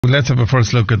Let's have a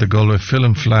first look at the Galway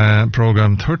Film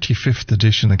programme, 35th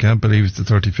edition. I can't believe it's the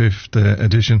 35th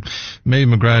edition. Maeve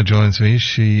McGrath joins me.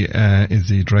 She is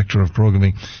the Director of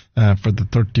Programming for the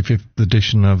 35th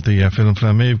edition of the Film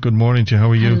Flan. Maeve, good morning to you. How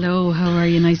are you? Hello, how are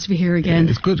you? Nice to be here again.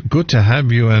 It's good to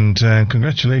have you, and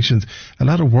congratulations. A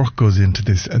lot of work goes into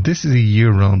this. This is a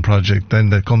year-round project then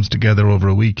that comes together over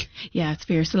a week. Yeah, it's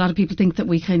fierce. A lot of people think that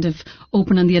we kind of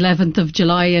open on the 11th of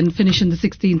July and finish on the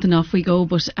 16th and off we go,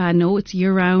 but no, it's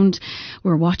year-round.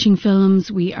 We're watching films.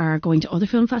 We are going to other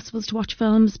film festivals to watch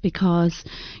films because,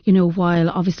 you know, while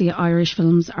obviously Irish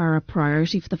films are a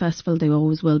priority for the festival, they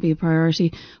always will be a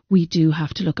priority, we do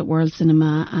have to look at world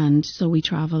cinema, and so we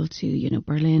travel to, you know,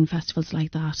 Berlin, festivals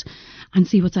like that, and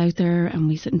see what's out there, and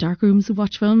we sit in dark rooms and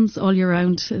watch films all year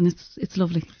round, and it's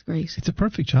lovely. It's great. It's a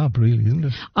perfect job, really, isn't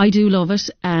it? I do love it,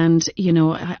 and, you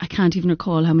know, I can't even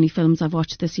recall how many films I've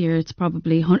watched this year. It's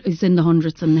probably it's in the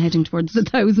hundreds and heading towards the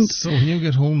thousands. So when you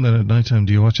get home then at night time,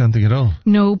 do you watch anything at all?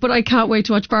 No, but I can't wait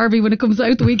to watch Barbie when it comes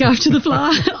out the week after the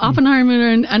Fleadh. Oppenheimer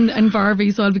and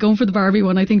Barbie, so I'll be going for the Barbie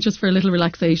one, I think, just for a little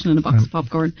relaxation and a box of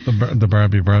popcorn.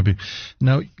 The Barbie.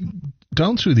 Now,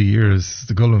 down through the years,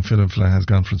 the Galway Film Flan has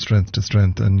gone from strength to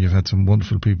strength, and you've had some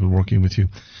wonderful people working with you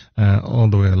all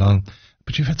the way along.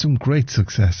 But you've had some great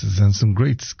successes and some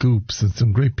great scoops and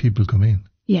some great people come in.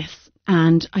 Yes.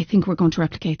 And I think we're going to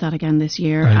replicate that again this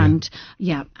year. And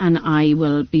I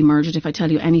will be murdered if I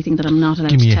tell you anything that I'm not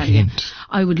allowed to tell you.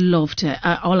 I would love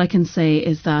to. All I can say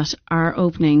is that our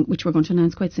opening, which we're going to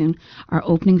announce quite soon, our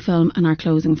opening film and our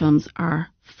closing films are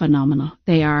phenomenal.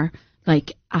 They are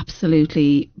like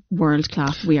absolutely world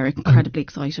class. We are incredibly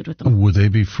excited with them. Would they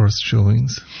be first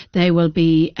showings? They will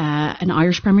be an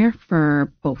Irish premiere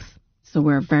for both. So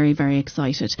we're very, very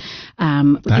excited.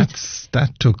 That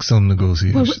took some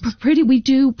negotiations. Well, we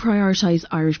do prioritise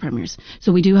Irish premieres.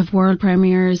 So we do have world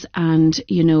premieres, and,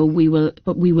 you know, we will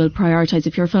prioritise.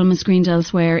 If your film is screened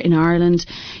elsewhere in Ireland,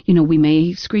 you know, we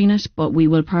may screen it, but we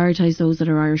will prioritise those that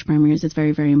are Irish premieres. It's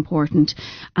very, very important.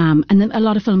 And then a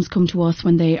lot of films come to us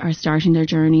when they are starting their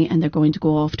journey and they're going to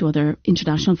go off to other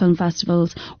international film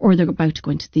festivals, or they're about to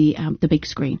go into the big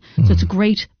screen. So it's a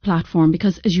great platform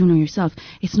because, as you know yourself,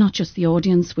 it's not just the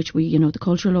audience, which we, you know, the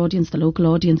cultural audience, the local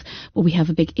audience, but we have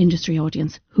a big industry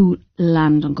audience who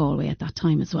land on Galway at that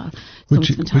time as well. So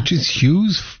it's fantastic. Which is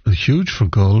huge for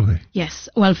Galway. Yes.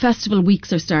 Well, festival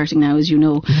weeks are starting now, as you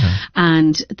know. Yeah.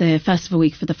 And the festival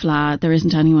week for the Fleadh, there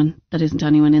isn't anyone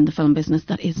in the film business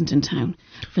that isn't in town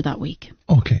for that week.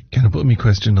 Okay. Can I put my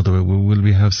question another way? Will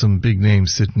we have some big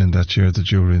names sitting in that chair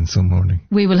that you were in some morning?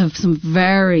 We will have some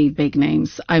very big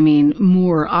names. I mean,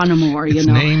 more, it's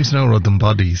names now rather than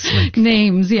bodies. Like.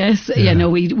 Names, yes. Yeah, no,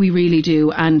 we really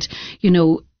do. And, you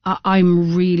know,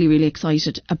 I'm really, really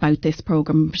excited about this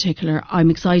programme in particular. I'm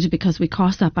excited because we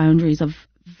cross that boundaries of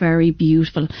very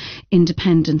beautiful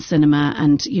independent cinema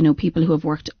and, you know, people who have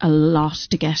worked a lot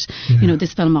to get, you know,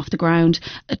 this film off the ground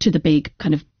to the big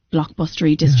kind of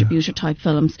blockbustery distributor type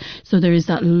films. So there is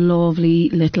that lovely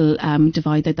little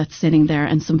divide that's sitting there,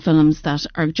 and some films that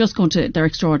are just they're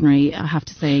extraordinary. I have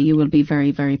to say, you will be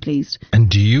very, very pleased. And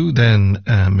do you then,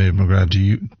 Maeve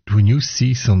McGrath, when you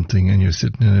see something and you're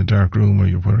sitting in a dark room or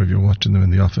wherever you're watching them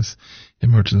in the office in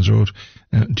Merchants Road,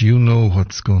 do you know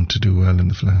what's going to do well in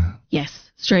the Fleadh? Yes.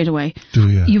 Straight away. Do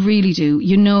you? You really do.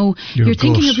 You know, you're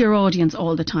thinking of your audience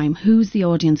all the time. Who's the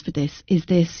audience for this? Is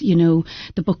this, you know,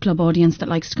 the book club audience that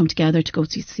likes to come together to go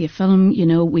see a film? You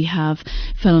know, we have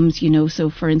films, you know,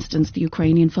 so for instance, the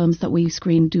Ukrainian films that we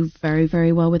screen do very,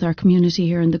 very well with our community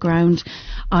here in the ground.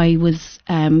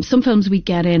 Some films we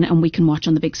get in and we can watch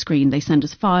on the big screen. They send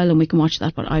us a file and we can watch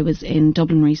that. But I was in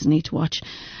Dublin recently to watch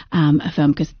a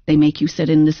film because they make you sit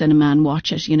in the cinema and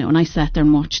watch it, you know, and I sat there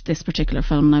and watched this particular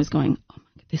film and I was going,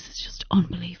 this is just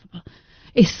unbelievable.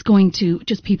 It's going to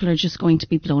people are just going to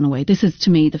be blown away. This is, to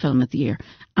me, the film of the year,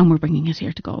 and we're bringing it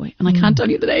here to Galway. And I can't tell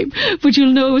you the name, but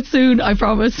you'll know it soon, I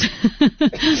promise.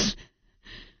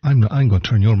 I'm going to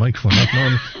turn your microphone off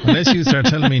now, unless you start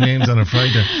telling me names on a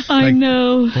Friday. I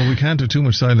know. Well, we can't do too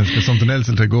much silence because something else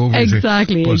will take over.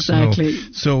 Exactly. No.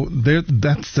 So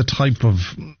that's the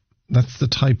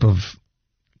type of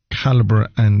calibre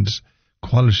and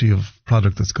quality of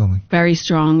product that's coming. Very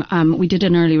strong. We did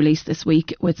an early release this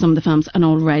week with some of the films, and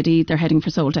already they're heading for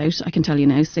sold out. I can tell you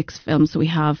now, 6 films. So we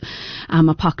have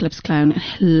Apocalypse Clown,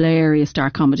 hilarious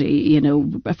dark comedy, you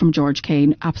know, from George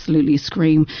Kane, absolutely a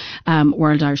scream.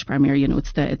 World Irish premiere, you know,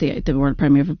 it's the world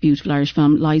premiere of a beautiful Irish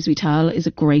film. Lies We Tell is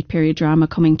a great period drama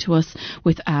coming to us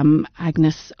with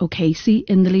Agnes O'Casey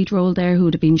in the lead role there, who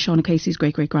would have been Sean O'Casey's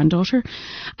great-great-granddaughter.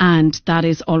 And that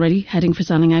is already heading for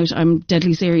selling out. I'm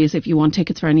deadly serious. If you want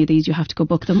tickets for any of these, you have to go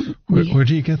book them. Where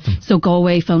do you get them? So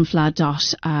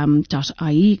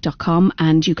galwayfilmfleadh.com,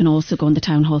 and you can also go on the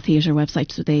Town Hall Theatre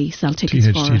website, so they sell tickets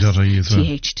for us. THT.ie as well.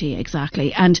 THT,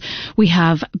 exactly. And we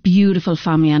have beautiful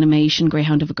family animation,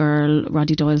 Greyhound of a Girl,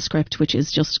 Roddy Doyle script, which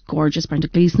is just gorgeous. Brenda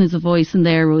Gleeson is a voice in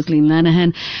there, Rosaleen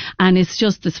Lenihan, and it's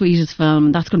just the sweetest film.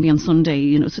 And that's going to be on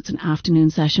Sunday, so it's an afternoon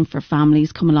session for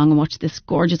families. Come along and watch this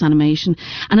gorgeous animation.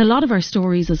 And a lot of our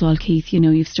stories as well, Keith, you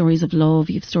have stories of love,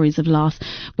 you have stories of loss.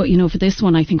 But, for this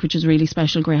one, I think, which is really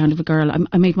special, Greyhound of a Girl,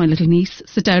 I made my little niece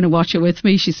sit down and watch it with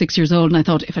me. She's 6 years old, and I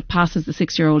thought, if it passes the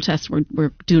 6-year-old test,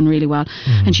 we're doing really well.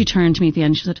 And she turned to me at the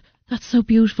end, she said, "That's so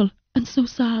beautiful and so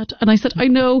sad." And I said, "I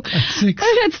know." At 6?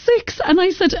 I had 6. And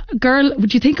I said, "Girl,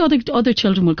 would you think other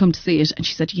children will come to see it?" And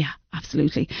she said, "Yeah,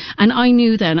 absolutely." And I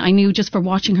knew just for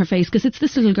watching her face, because it's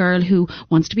this little girl who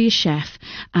wants to be a chef,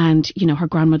 and, her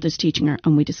grandmother's teaching her.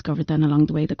 And we discovered then along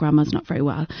the way that grandma's not very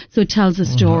well. So it tells a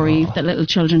story that little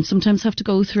children sometimes have to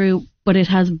go through, but it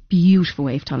has a beautiful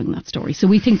way of telling that story. So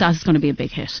we think that's going to be a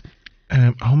big hit.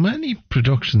 How many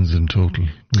productions in total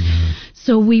will you have?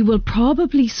 So we will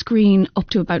probably screen up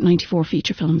to about 94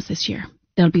 feature films this year.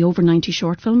 There'll be over 90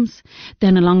 short films.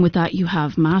 Then along with that, you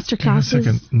have masterclasses. Hang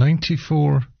on a second,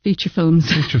 94 feature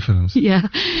films. Feature films. Yeah.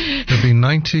 There'll be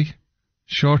 90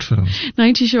 short films.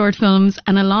 90 short films.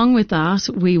 And along with that,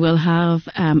 we will have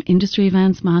industry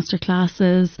events,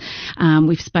 masterclasses.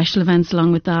 We've special events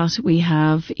along with that. We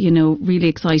have, really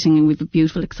exciting, and we've a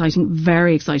beautiful, exciting,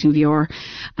 very exciting VR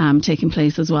taking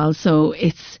place as well. So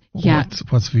it's, yeah.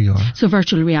 What's VR? So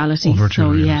virtual reality. Oh,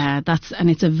 virtual reality. Yeah, and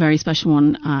it's a very special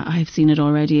one. I've seen it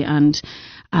already, and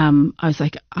I was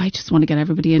like, I just want to get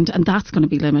everybody in, and that's going to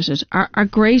be limited. Our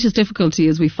greatest difficulty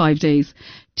is we've 5 days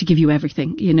to give you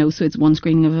everything, so it's one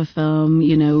screening of a film,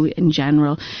 in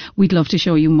general. We'd love to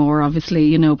show you more,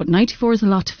 obviously, but 94 is a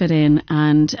lot to fit in,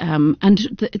 and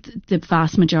the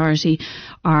vast majority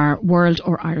are world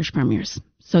or Irish premieres.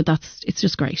 So it's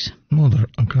just great. Mother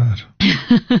of God.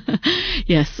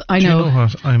 Yes, I know. Do you know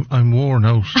what? I'm worn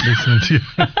out listening to you.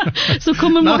 So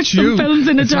come and watch some films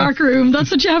in a dark room. That's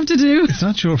what you have to do. It's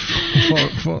not your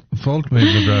fault, Maeve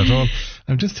McGrath, at all.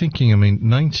 I'm just thinking,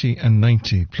 90 and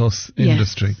 90 plus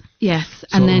industry. Yes. So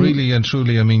and then really and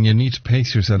truly, you need to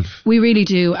pace yourself. We really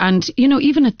do. And,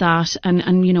 even at that, and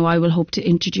I will hope to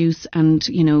introduce and,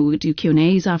 do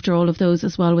Q&As after all of those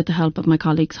as well, with the help of my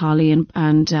colleagues Holly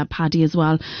and Paddy as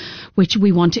well, which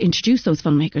we want to introduce those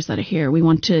filmmakers that are here. We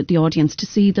want the audience to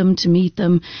see them, to meet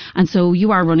them. And so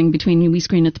you are running between, we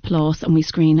screen at the Plus and we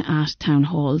screen at Town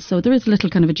Hall. So there is a little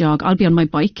kind of a jog. I'll be on my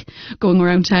bike going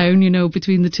around town,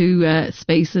 between the two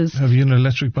spaces. Have you an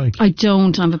electric bike? I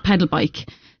don't. I have a pedal bike.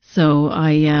 So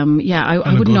I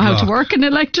wouldn't know how to work an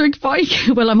electric bike.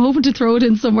 Well, I'm hoping to throw it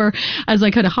in somewhere as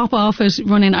I kind of hop off it,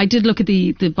 run in. I did look at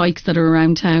the bikes that are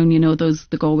around town,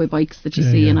 the Galway bikes that you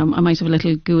see, and I might have a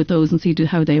little go at those and see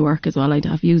how they work as well. I'd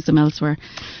have used them elsewhere.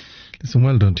 Listen,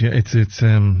 well done to you.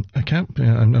 I'm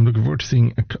looking forward to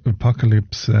seeing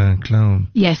Apocalypse Clown.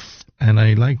 Yes. And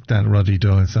I like that Roddy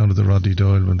Doyle, sound of the Roddy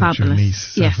Doyle when that's your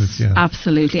niece. Yes,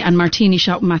 absolutely. And Martini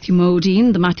shot with Matthew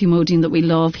Modine, the Matthew Modine that we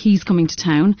love. He's coming to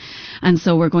town. And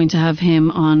so we're going to have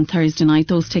him on Thursday night.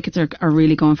 Those tickets are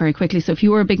really going very quickly. So if you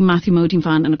were a big Matthew Modine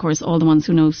fan, and of course all the ones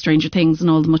who know Stranger Things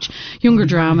and all the much younger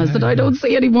dramas that I don't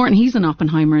see anymore, and he's in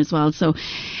Oppenheimer as well. So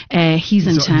he's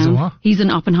in town. He's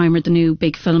in Oppenheimer, the new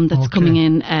big film that's coming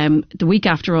in the week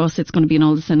after us. It's going to be in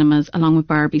all the cinemas along with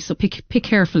Barbie. So pick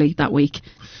carefully that week.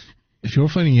 If you're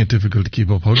finding it difficult to keep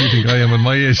up, how do you think I am at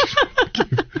my age?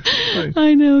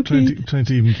 I know, trying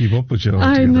to even keep up with you all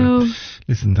I together. know.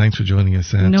 Listen, thanks for joining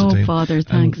us today. No bother,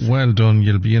 thanks. And well done.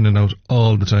 You'll be in and out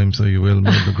all the time, so you will,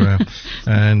 Maeve McGrath.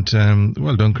 And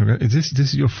well done. This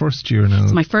is your first year now?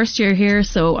 It's my first year here,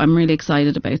 so I'm really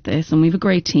excited about this. And we have a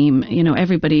great team.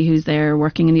 Everybody who's there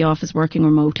working in the office, working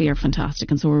remotely are fantastic.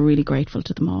 And so we're really grateful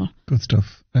to them all. Good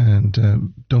stuff. And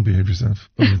don't behave yourself,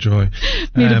 but enjoy.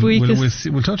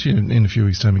 We'll talk to you in a few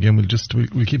weeks' time again. We'll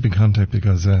keep in contact,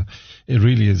 because it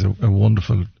really is a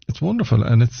wonderful. It's wonderful,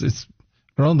 and it's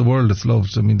around the world. It's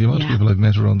loved. The amount of people I've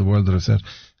met around the world that have said,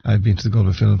 I've been to the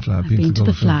Galway Film Fleadh. I've been to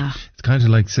the Fleadh. It's kind of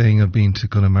like saying I've been to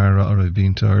Connemara or I've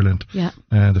been to Ireland. Yeah.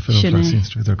 The Film Fleadh seems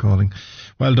to be their calling.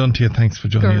 Well done to you. Thanks for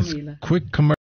joining us. Quick commercial.